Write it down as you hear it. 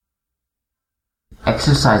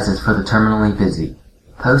Exercises for the terminally busy.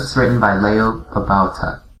 Posts written by Leo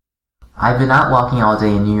Babauta. I've been out walking all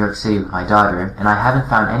day in New York City with my daughter, and I haven't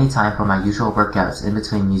found any time for my usual workouts in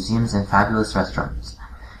between museums and fabulous restaurants.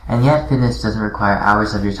 And yet fitness doesn't require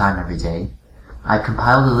hours of your time every day. I've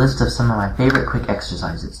compiled a list of some of my favorite quick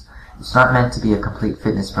exercises. It's not meant to be a complete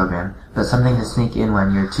fitness program, but something to sneak in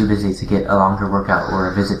when you're too busy to get a longer workout or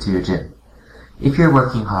a visit to your gym. If you're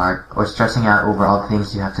working hard or stressing out over all the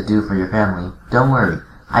things you have to do for your family, don't worry,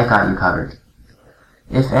 I got you covered.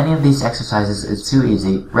 If any of these exercises is too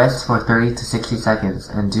easy, rest for 30 to 60 seconds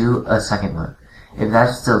and do a second one. If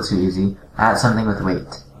that's still too easy, add something with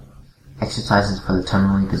weight. Exercises for the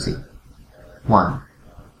terminally busy. 1.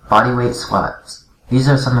 Bodyweight squats. These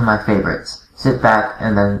are some of my favorites. Sit back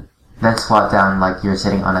and then squat down like you're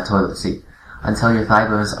sitting on a toilet seat, until your thigh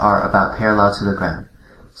bones are about parallel to the ground.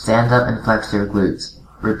 Stand up and flex your glutes.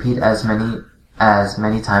 Repeat as many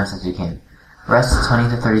times as you can. Rest 20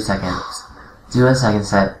 to 30 seconds. Do a second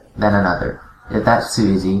set, then another. If that's too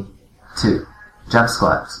easy, 2. Jump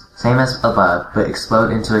squats. Same as above, but explode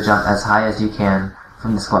into a jump as high as you can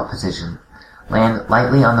from the squat position. Land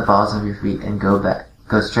lightly on the balls of your feet and go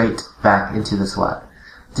straight back into the squat.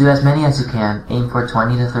 Do as many as you can. Aim for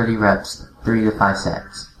 20 to 30 reps, 3 to 5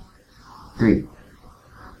 sets. 3.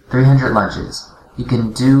 300 lunges. You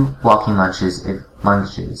can do walking lunges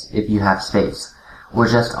if you have space, or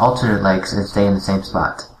just alternate legs and stay in the same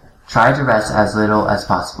spot. Try to rest as little as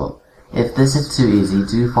possible. If this is too easy,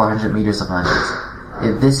 do 400 meters of lunges.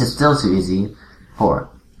 If this is still too easy, 4.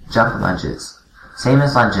 Jump lunges. Same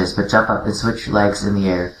as lunges, but jump up and switch your legs in the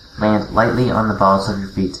air, land lightly on the balls of your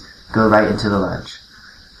feet, go right into the lunge.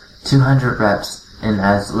 200 reps in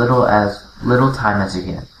as little time as you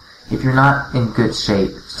can. If you're not in good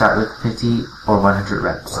shape, start with 50 or 100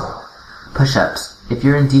 reps. Push-ups. If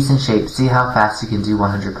you're in decent shape, see how fast you can do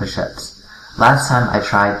 100 push-ups. Last time I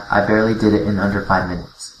tried, I barely did it in under 5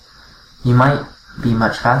 minutes. You might be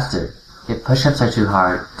much faster. If push-ups are too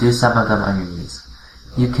hard, do some of them on your knees.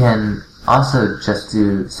 You can also just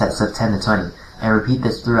do sets of 10 to 20, and repeat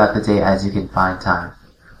this throughout the day as you can find time.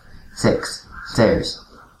 6. Stairs.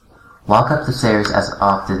 Walk up the stairs as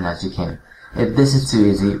often as you can. If this is too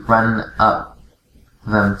easy, run up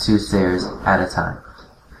them 2 stairs at a time.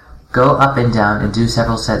 Go up and down and do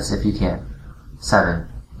several sets if you can. 7.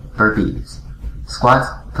 Burpees.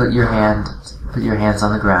 Squat, put your hands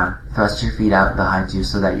on the ground, thrust your feet out behind you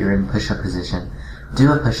so that you're in push-up position.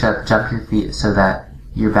 Do a push-up, jump your feet so that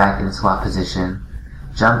you're back in squat position.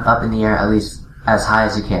 Jump up in the air at least as high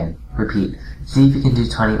as you can. Repeat. See if you can do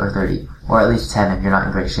 20 or 30, or at least 10 if you're not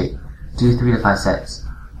in great shape. Do 3 to 5 sets.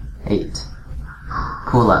 8.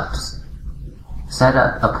 Pull-ups. Set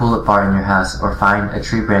up a pull-up bar in your house or find a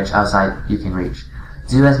tree branch outside you can reach.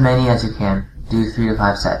 Do as many as you can. Do 3 to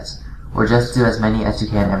 5 sets. Or just do as many as you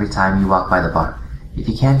can every time you walk by the bar. If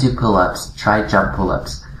you can't do pull-ups, try jump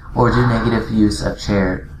pull-ups. Or do negatives, use a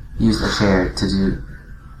chair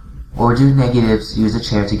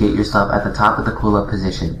to get yourself at the top of the pull-up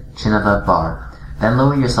position, chin above bar. Then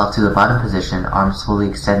lower yourself to the bottom position, arms fully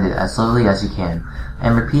extended as slowly as you can,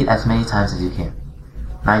 and repeat as many times as you can.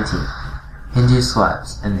 19. Hindu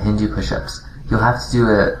squats and Hindu push-ups. You'll have to do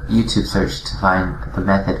a YouTube search to find the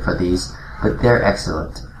method for these, but they're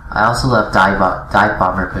excellent. I also love dive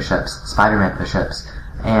bomber push-ups, Spider-Man push-ups,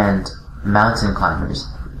 and mountain climbers.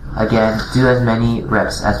 Again, do as many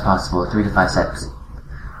reps as possible, 3 to 5 sets.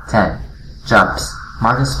 10. Jumps.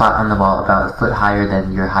 Mark a spot on the wall about a foot higher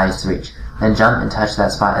than your highest reach. Then jump and touch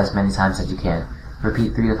that spot as many times as you can.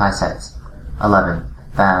 Repeat 3 to 5 sets. 11.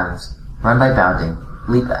 Bounds. Run by bounding,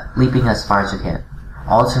 leaping as far as you can.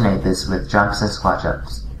 Alternate this with jumps and squat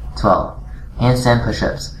jumps. 12. Handstand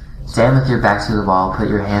push-ups. Stand with your back to the wall, put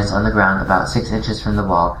your hands on the ground about 6 inches from the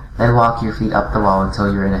wall, then walk your feet up the wall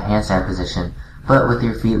until you're in a handstand position, but with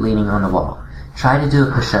your feet leaning on the wall. Try to do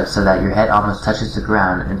a push-up so that your head almost touches the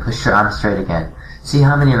ground and push your arms straight again. See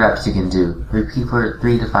how many reps you can do. Repeat for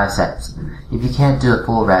 3 to 5 sets. If you can't do a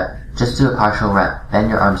full rep, just do a partial rep, bend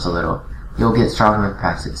your arms a little. You'll get stronger with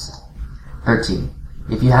practice. 13.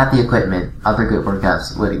 If you have the equipment, other good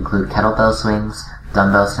workouts would include kettlebell swings,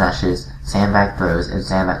 dumbbell snatches, sandbag throws and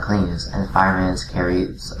sandbag cleans, and fireman's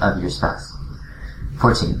carries of your spouse.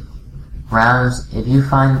 14. Rounds. If you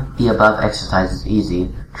find the above exercises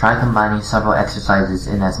easy, try combining several exercises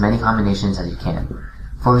in as many combinations as you can.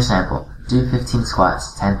 For example, do 15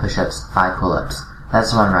 squats, 10 push-ups, 5 pull-ups.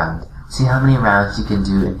 That's 1 round. See how many rounds you can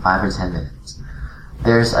do in 5 or 10 minutes.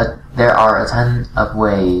 There are tons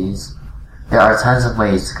of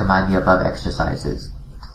ways to combine the above exercises.